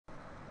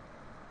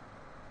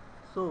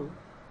So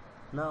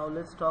now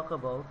let's talk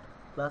about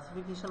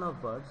classification of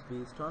birds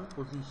based on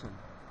position.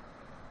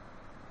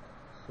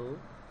 So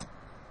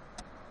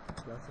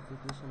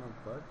classification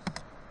of birds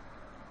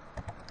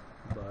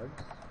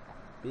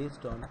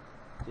based on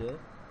their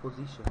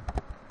position.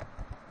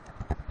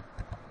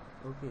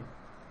 Okay,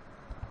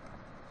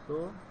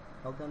 so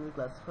how can we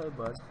classify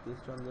birds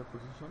based on their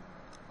position?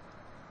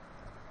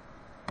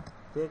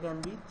 There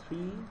can be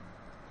three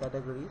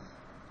categories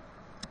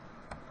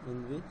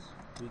in which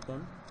we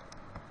can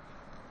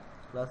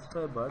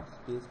classify birds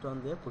based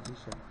on their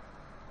position.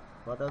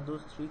 What are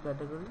those three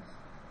categories?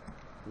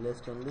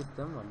 Let's enlist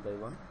them one by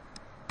one.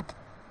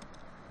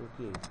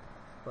 Okay,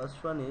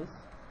 first one is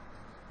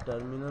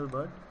terminal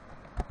bird.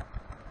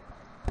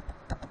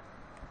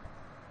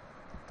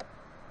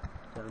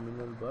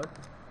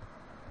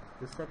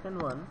 The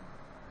second one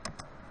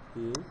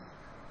is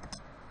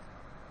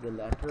the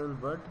lateral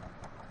bird.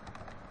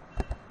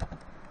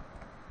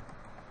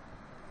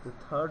 The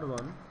third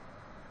one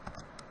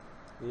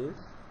is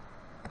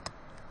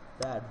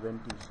the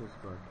adventitious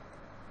bird.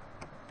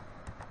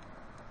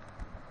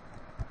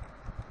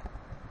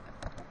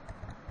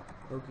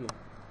 Okay,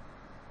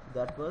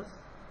 that was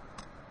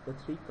the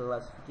three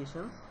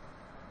classifications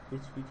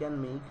which we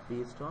can make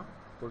based on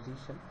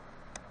position.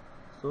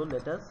 So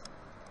let us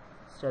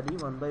study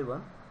one by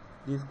one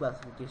these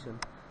classifications.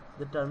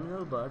 The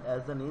terminal bird,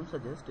 as the name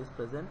suggests, is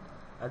present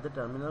at the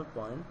terminal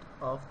point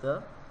of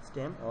the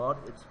stem or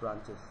its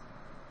branches.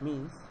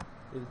 Means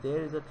if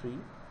there is a tree,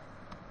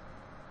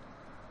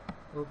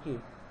 okay,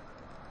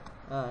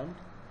 and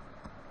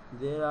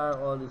there are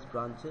all its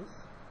branches,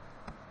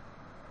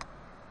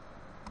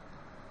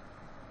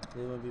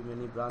 there may be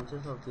many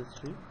branches of this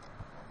tree,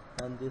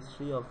 and this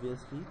tree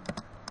obviously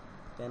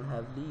can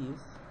have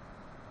leaves,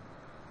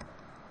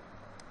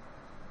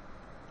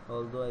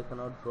 although I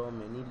cannot draw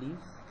many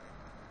leaves.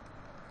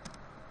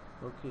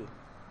 Okay,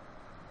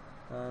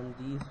 and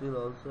these will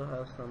also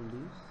have some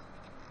leaves.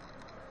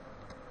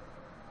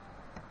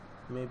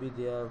 Maybe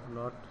they have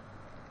not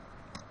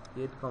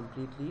yet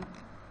completely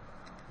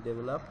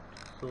developed,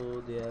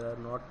 so there are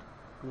not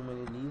too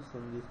many leaves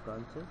in these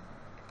branches.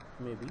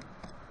 Maybe,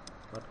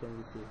 what can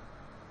we say?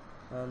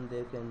 And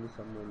there can be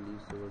some more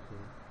leaves over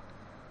here.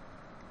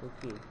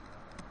 Okay,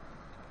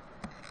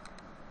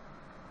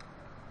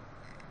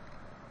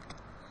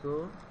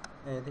 so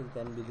anything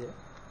can be there.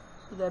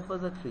 So that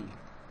was a tree.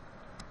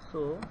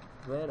 So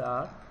where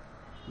are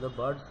the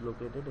birds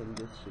located in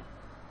this tree?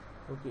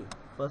 Okay,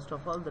 first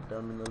of all, the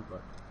terminal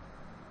bird.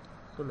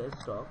 So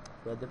let's talk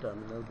where the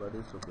terminal bird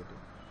is located.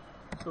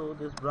 So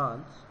this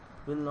branch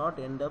will not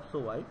end up so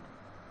wide.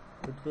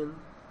 It will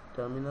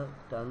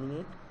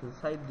terminate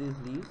inside these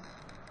leaves,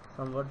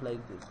 somewhat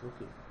like this.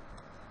 Okay,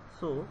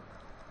 so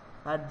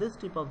at this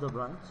tip of the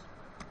branch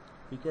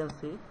we can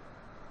say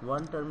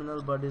one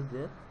terminal bud is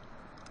there.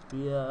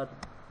 We are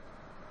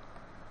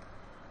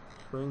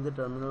showing the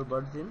terminal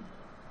buds in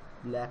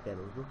black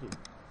arrows. Okay,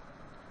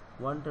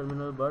 one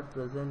terminal bud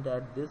present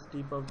at this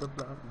tip of the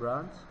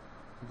branch.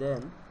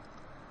 Then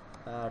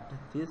at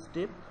this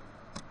tip,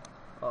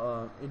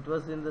 it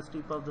was in the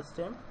tip of the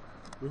stem,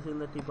 this is in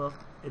the tip of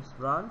its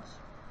branch.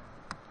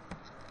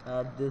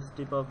 At this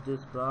tip of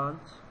this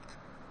branch.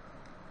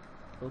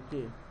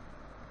 Okay,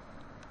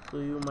 so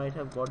you might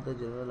have got the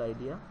general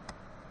idea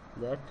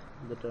that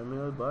the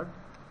terminal bud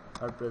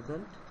are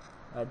present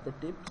at the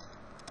tips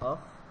of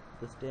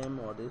the stem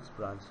or its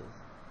branches.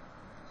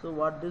 So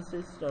what does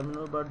this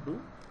terminal bud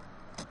do?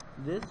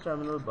 This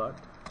terminal bud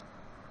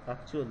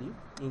actually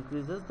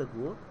increases the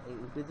growth,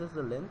 increases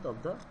the length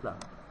of the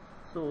plant.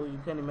 So you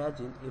can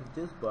imagine, if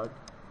this bud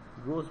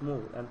grows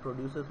more and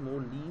produces more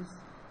leaves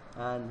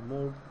and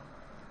more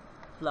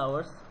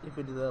flowers, if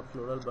it is a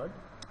floral bud,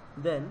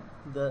 then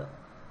the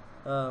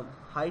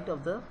height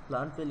of the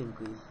plant will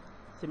increase.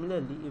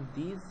 Similarly, if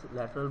these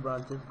lateral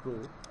branches grow,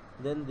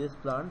 then this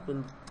plant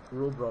will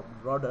grow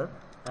broader,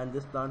 and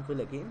this plant will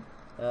again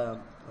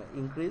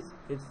increase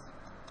its,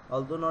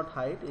 although not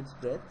height, its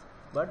breadth,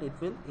 but it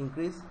will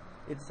increase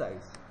its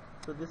size.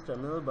 So this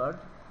terminal bud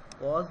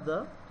cause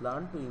the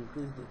plant to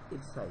increase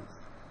its size.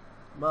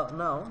 But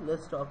now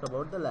let's talk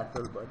about the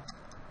lateral buds.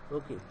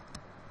 Okay,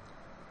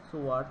 so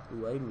what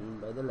do I mean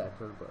by the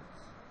lateral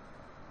buds?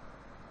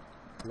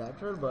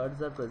 Lateral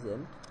buds are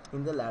present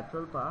in the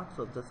lateral parts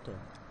of the stem.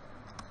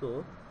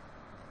 So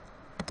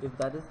if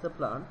that is the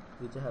plant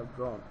which I have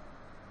drawn,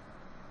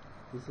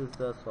 this is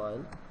the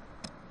soil,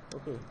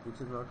 okay, which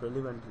is not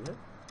relevant here.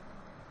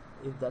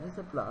 If that is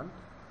a plant,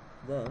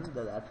 then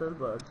the lateral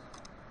buds,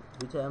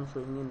 which I am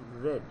showing in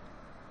red,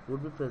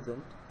 would be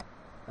present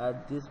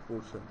at these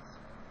portions,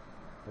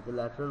 at the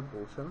lateral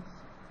portions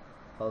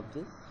of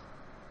this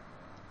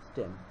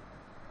stem.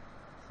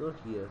 So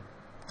here,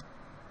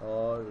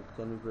 or it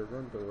can be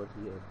present over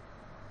here.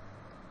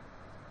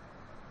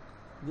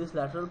 These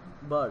lateral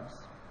buds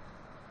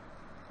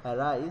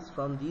arise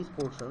from these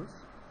portions.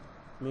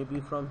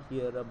 Maybe from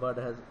here a bud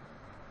has,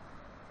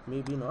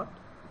 maybe not,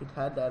 it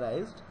had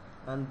arisen,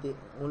 and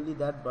only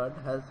that bud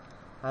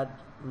had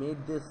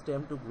made this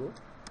stem to grow,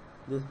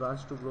 this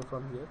branch to grow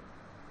from here.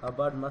 a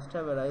bird must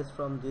have arisen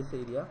from this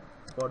area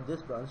for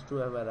this branch to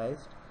have arisen.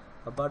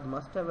 A bird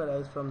must have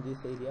arisen from this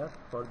area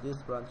for this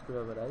branch to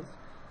have arisen.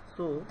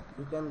 So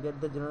you can get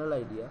the general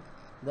idea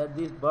that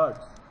these birds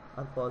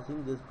are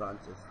causing these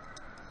branches.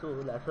 So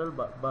lateral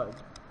bud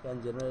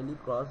can generally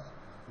cause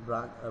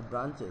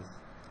branches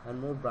and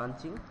more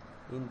branching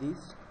in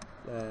this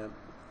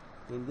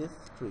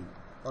tree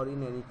or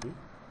in any tree,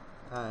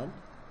 and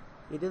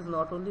it is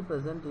not only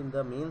present in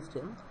the main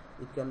stem,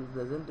 it can be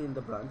present in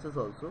the branches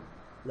also.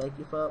 Like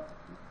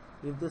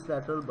if this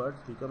lateral buds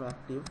become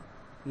active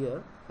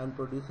here and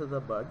produces a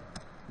bud,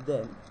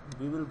 then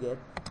we will get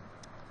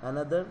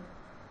another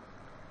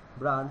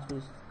branch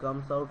which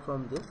comes out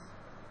from this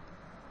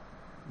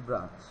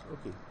branch.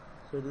 Okay,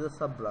 so it is a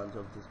sub branch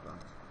of this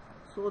branch.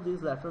 So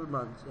this lateral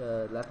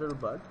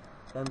bud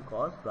can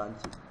cause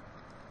branching.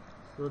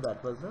 So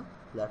that was the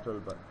lateral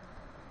bud.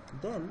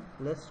 Then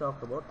let's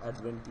talk about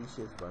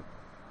adventitious bud.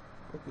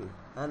 Okay,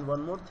 and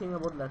one more thing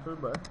about lateral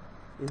bud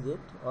is it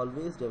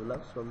always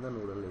develops from the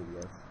nodal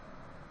areas.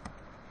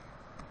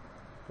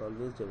 It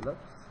always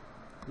develops.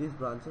 These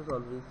branches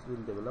always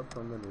will develop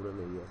from the nodal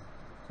areas.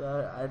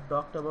 So I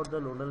talked about the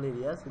nodal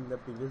areas in the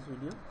previous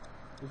video.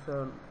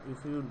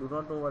 If you do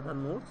not know what are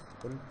nodes,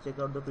 then check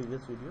out the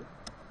previous video.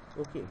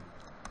 Okay,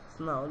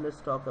 so now let's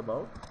talk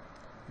about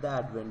the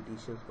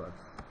adventitious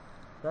buds,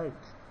 right?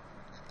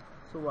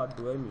 So what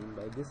do I mean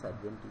by this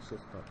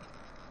adventitious bud?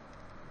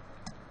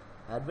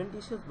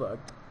 Adventitious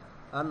buds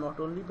are not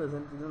only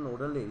present in the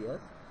nodal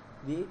areas,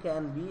 they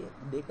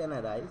can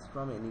arise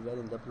from anywhere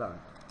in the plant.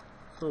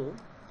 So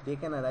they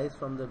can arise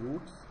from the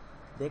roots,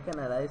 they can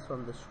arise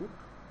from the shoot,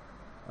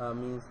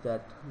 means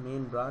that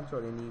main branch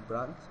or any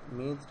branch,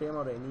 main stem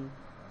or any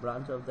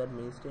branch of that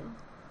main stem,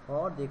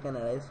 or they can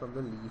arise from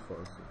the leaf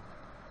also.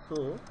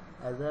 So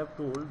as I have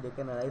told, they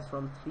can arise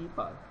from three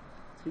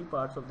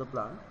parts of the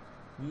plant.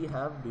 We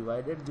have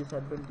divided this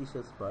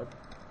adventitious bud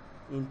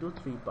into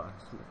three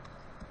parts.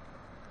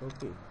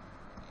 Okay,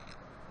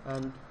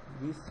 and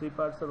these three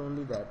parts are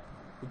only that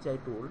which I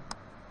told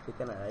they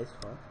can arise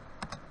from.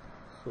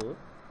 So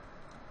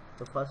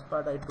the first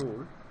part I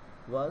told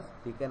was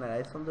they can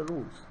arise from the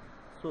roots.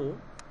 So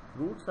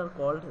roots are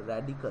called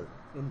radical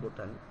in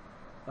botany.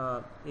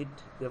 It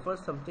refers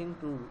something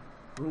to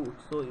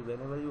roots. So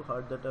whenever you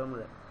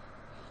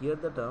hear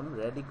the term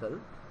radical,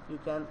 you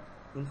can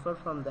infer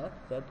from that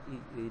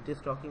it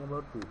is talking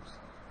about roots.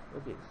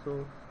 Okay,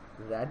 so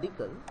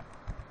radical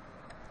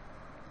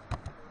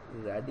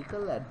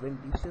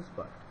adventitious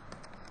bud.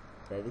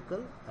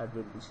 Radical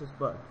adventitious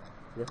bud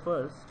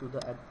refers to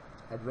the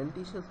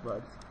adventitious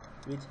buds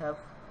which have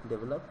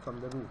developed from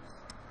the roots.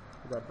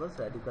 That was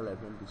radical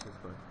adventitious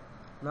bud.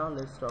 Now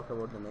let's talk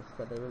about the next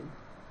category,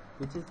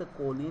 which is the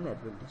Cauline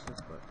adventitious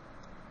bud.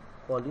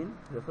 Cauline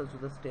refers to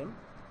the stem.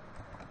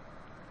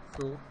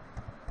 So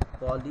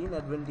Cauline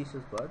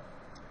adventitious bud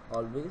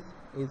always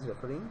is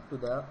referring to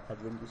the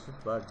adventitious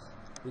buds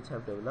which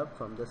have developed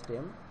from the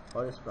stem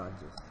or its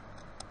branches.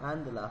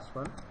 And the last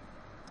one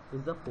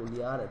is the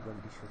Foliar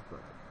adventitious bud.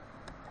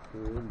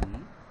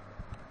 Foliar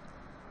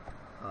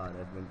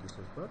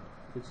adventitious bud,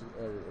 which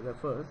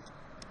refers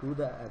to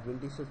the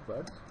adventitious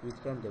buds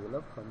which can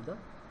develop from the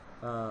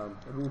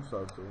roots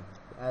also.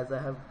 As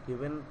I have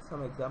given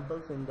some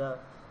examples in the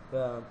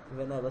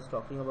when I was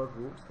talking about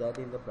roots, that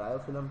in the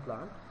bryophyllum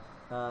plant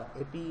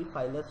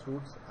epiphyllous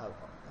roots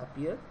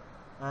appear,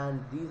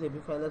 and these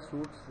epiphyllous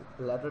roots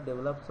later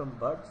develop some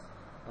buds,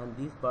 and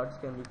these buds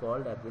can be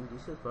called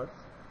adventitious buds,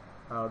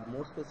 or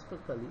more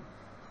specifically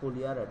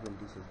Foliar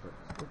adventitious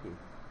buds. Okay,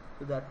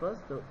 so that was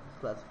the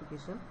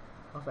classification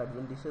of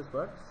adventitious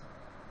buds.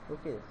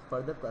 Okay,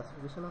 further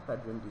classification of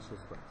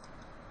adventitious buds.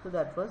 So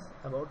that was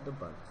about the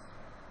buds.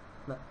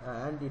 Now,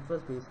 and it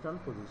was based on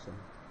position.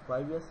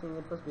 Why we are saying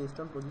it was based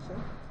on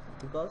position?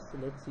 Because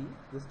let's see,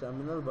 this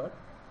terminal bud,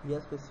 we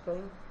are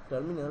specifying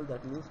terminal,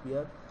 that means we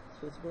are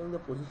specifying the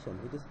position.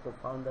 It is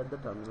found at the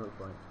terminal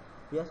point.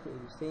 We are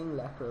saying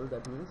lateral,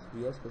 that means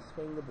we are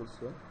specifying the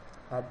position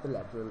at the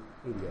lateral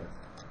areas.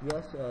 We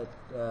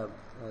are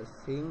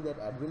saying that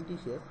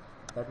adventitious,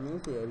 that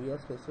means we are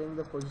specifying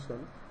the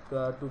position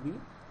to be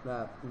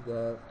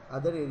the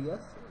other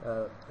areas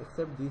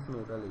except these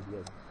nodal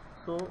areas.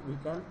 So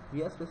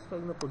we are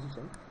specifying the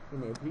position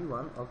in every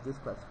one of these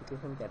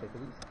classification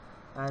categories.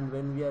 And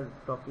when we are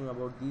talking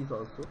about these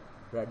also,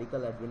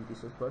 radical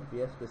adventitious bud,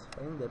 we are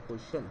specifying their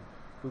position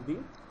to be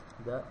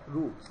the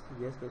roots.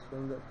 We are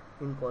specifying the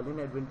in Cauline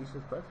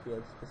adventitious buds, we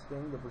are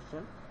specifying the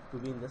position to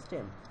be in the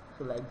stem.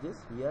 So like this,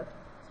 we are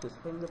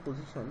specifying the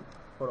position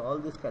for all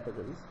these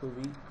categories. So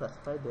we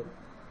classify them.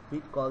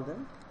 We call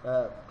them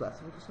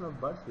classification of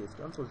buds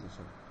based on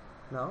position.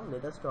 Now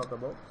let us talk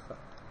about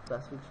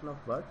classification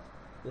of buds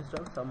based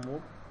on some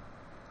more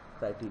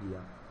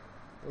criteria.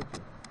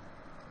 Okay,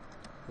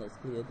 let's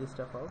clear this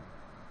stuff out,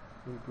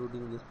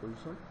 including this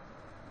position.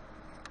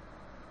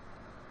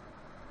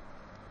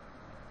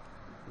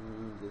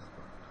 This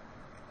part,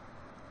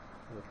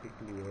 we have to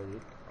clear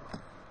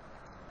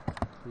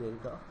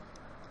it off.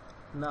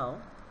 Now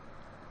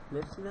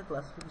let's see the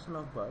classification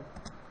of bud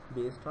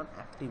based on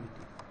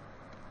activity.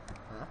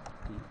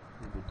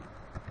 activity.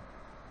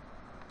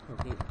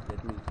 Okay,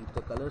 let me keep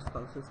the colors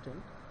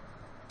consistent.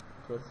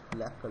 It was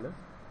black color,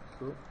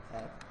 so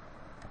act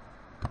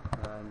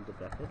and the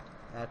bracket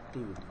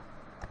activity.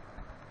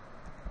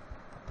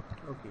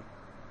 Okay,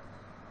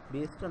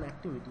 based on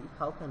activity,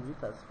 how can we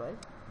classify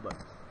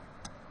birds?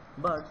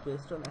 Birds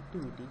based on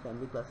activity can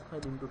be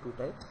classified into two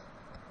types,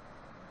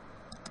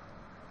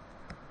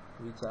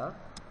 which are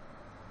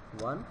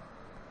one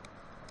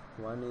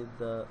is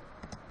the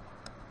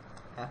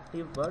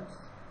active birds,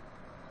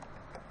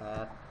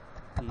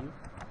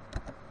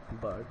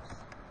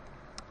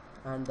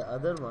 and the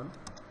other one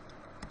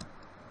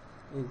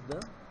is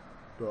the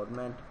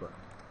dormant bird,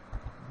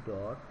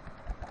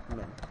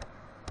 dormant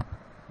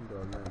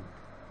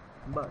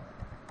bird.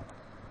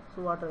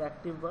 So what are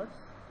active birds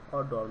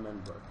or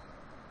dormant birds?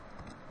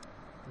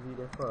 We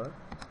refer,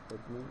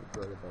 let me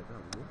draw the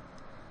diagram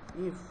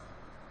here. If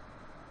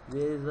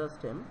there is a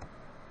stem,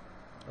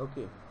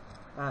 okay,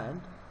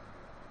 and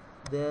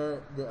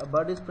the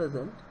bud is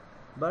present,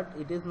 but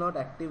it is not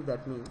active,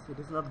 that means it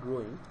is not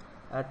growing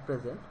at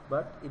present,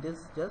 but it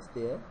is just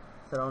there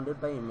surrounded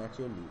by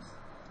immature leaves.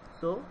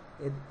 So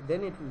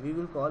we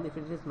will call, if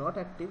it is not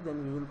active,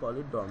 then we will call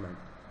it dormant.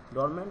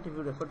 Dormant, if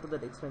you refer to the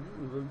dictionary,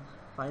 you will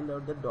find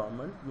out that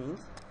dormant means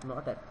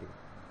not active.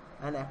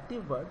 An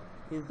active bird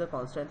is the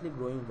constantly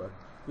growing bird,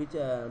 which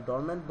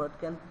dormant bird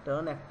can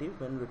turn active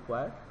when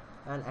required.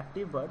 An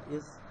active bird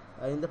is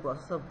in the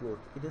process of growth.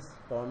 It is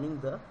forming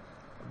the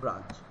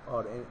branch,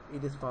 or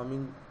it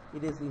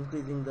is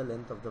increasing the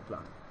length of the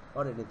plant,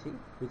 or anything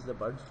which the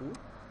birds do.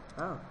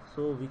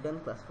 So we can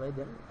classify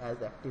them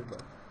as active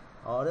birds,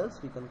 or else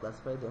we can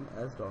classify them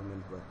as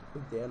dormant birds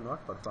if they are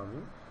not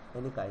performing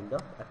any kind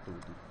of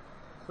activity.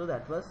 So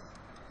that was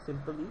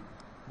simply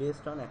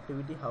based on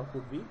activity how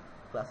could we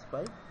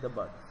classify the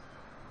birds.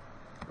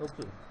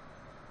 Okay,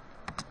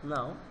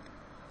 now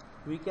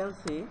we can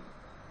say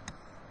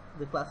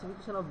the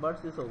classification of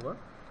birds is over.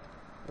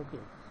 Okay,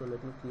 so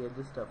let me clear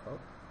this stuff out.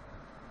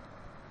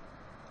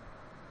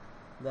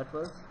 That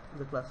was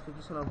the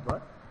classification of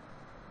bird,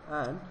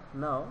 and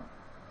now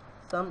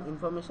some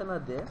information are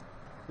there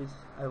which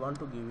I want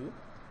to give you,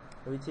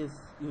 which is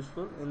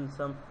useful in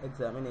some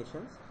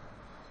examinations.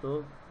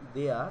 So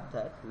they are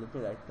that, let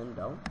me write them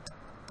down.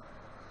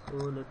 So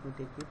let me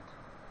take it,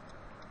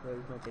 where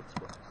is my text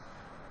box?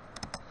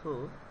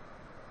 So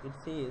it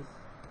says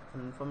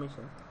an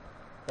information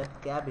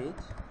that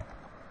cabbage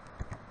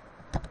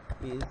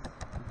is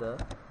the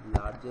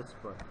largest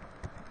bird.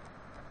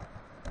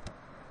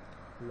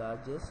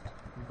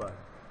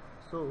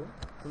 So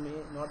you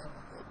may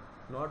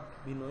not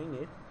be knowing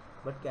it,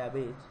 but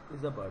cabbage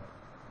is a bird.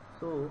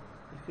 So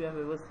if you have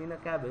ever seen a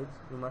cabbage,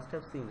 you must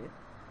have seen it.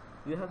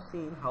 You have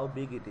seen how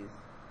big it is,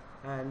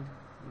 and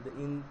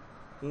in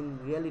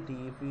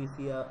reality, if we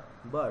see a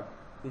bird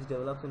which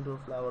develops into a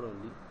flower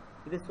only,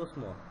 it is so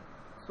small.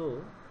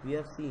 So we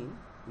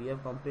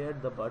have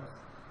compared the birds,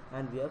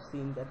 and we have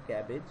seen that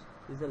cabbage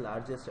is the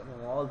largest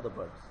among all the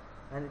birds,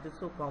 and it is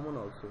so common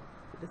also.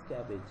 It is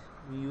cabbage.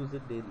 We use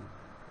it daily.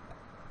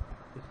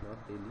 If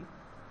not daily,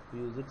 we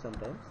use it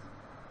sometimes.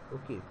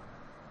 Okay,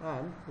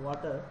 and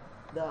what are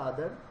the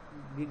other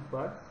big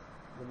birds?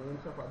 The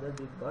names of other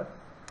big birds.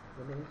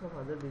 The names of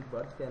other big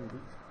birds can be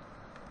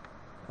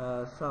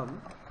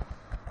some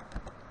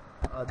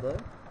other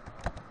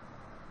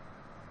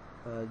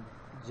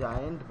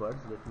giant birds,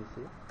 let me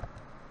say,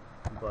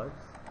 birds,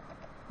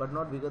 but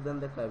not bigger than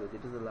the cabbage.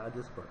 It is the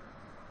largest bird,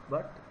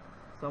 but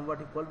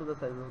somewhat equal to the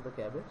size of the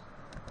cabbage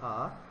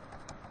are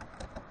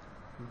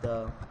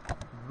the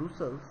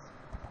Brussels.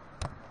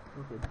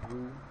 Okay,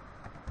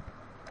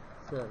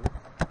 Brussels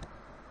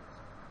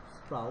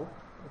sprout.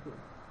 Okay,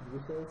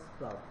 Brussels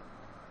sprout,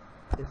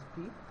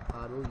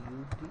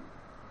 S-P-R-O-U-T,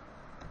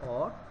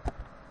 or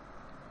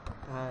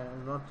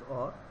not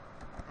or,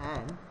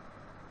 and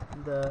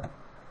the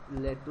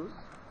lettuce,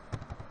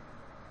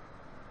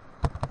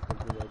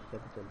 capital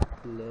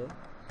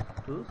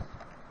lettuce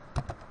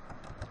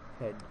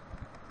head.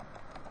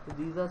 So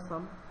these are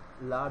some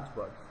large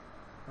birds,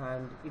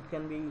 and it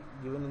can be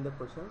given in the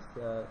questions,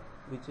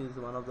 which is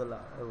one of the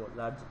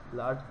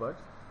large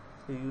birds.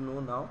 So you know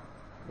now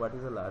what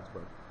is a large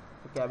bird.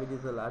 The cabbage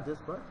is the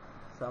largest bird.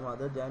 Some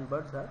other giant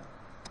birds are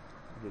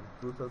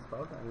Brussels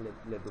sprout and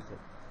lettuce head.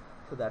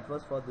 So that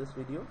was for this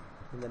video.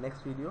 In the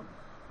next video,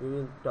 we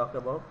will talk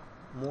about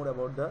more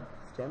about the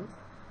stems.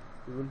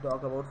 We will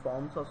talk about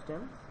forms of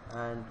stems,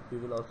 and we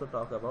will also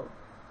talk about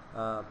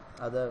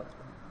other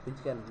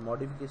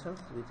modifications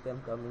which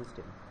can come in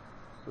stem.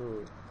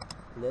 So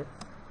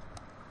let's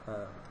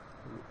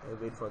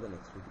wait for the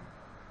next video.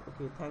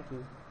 Okay, thank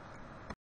you.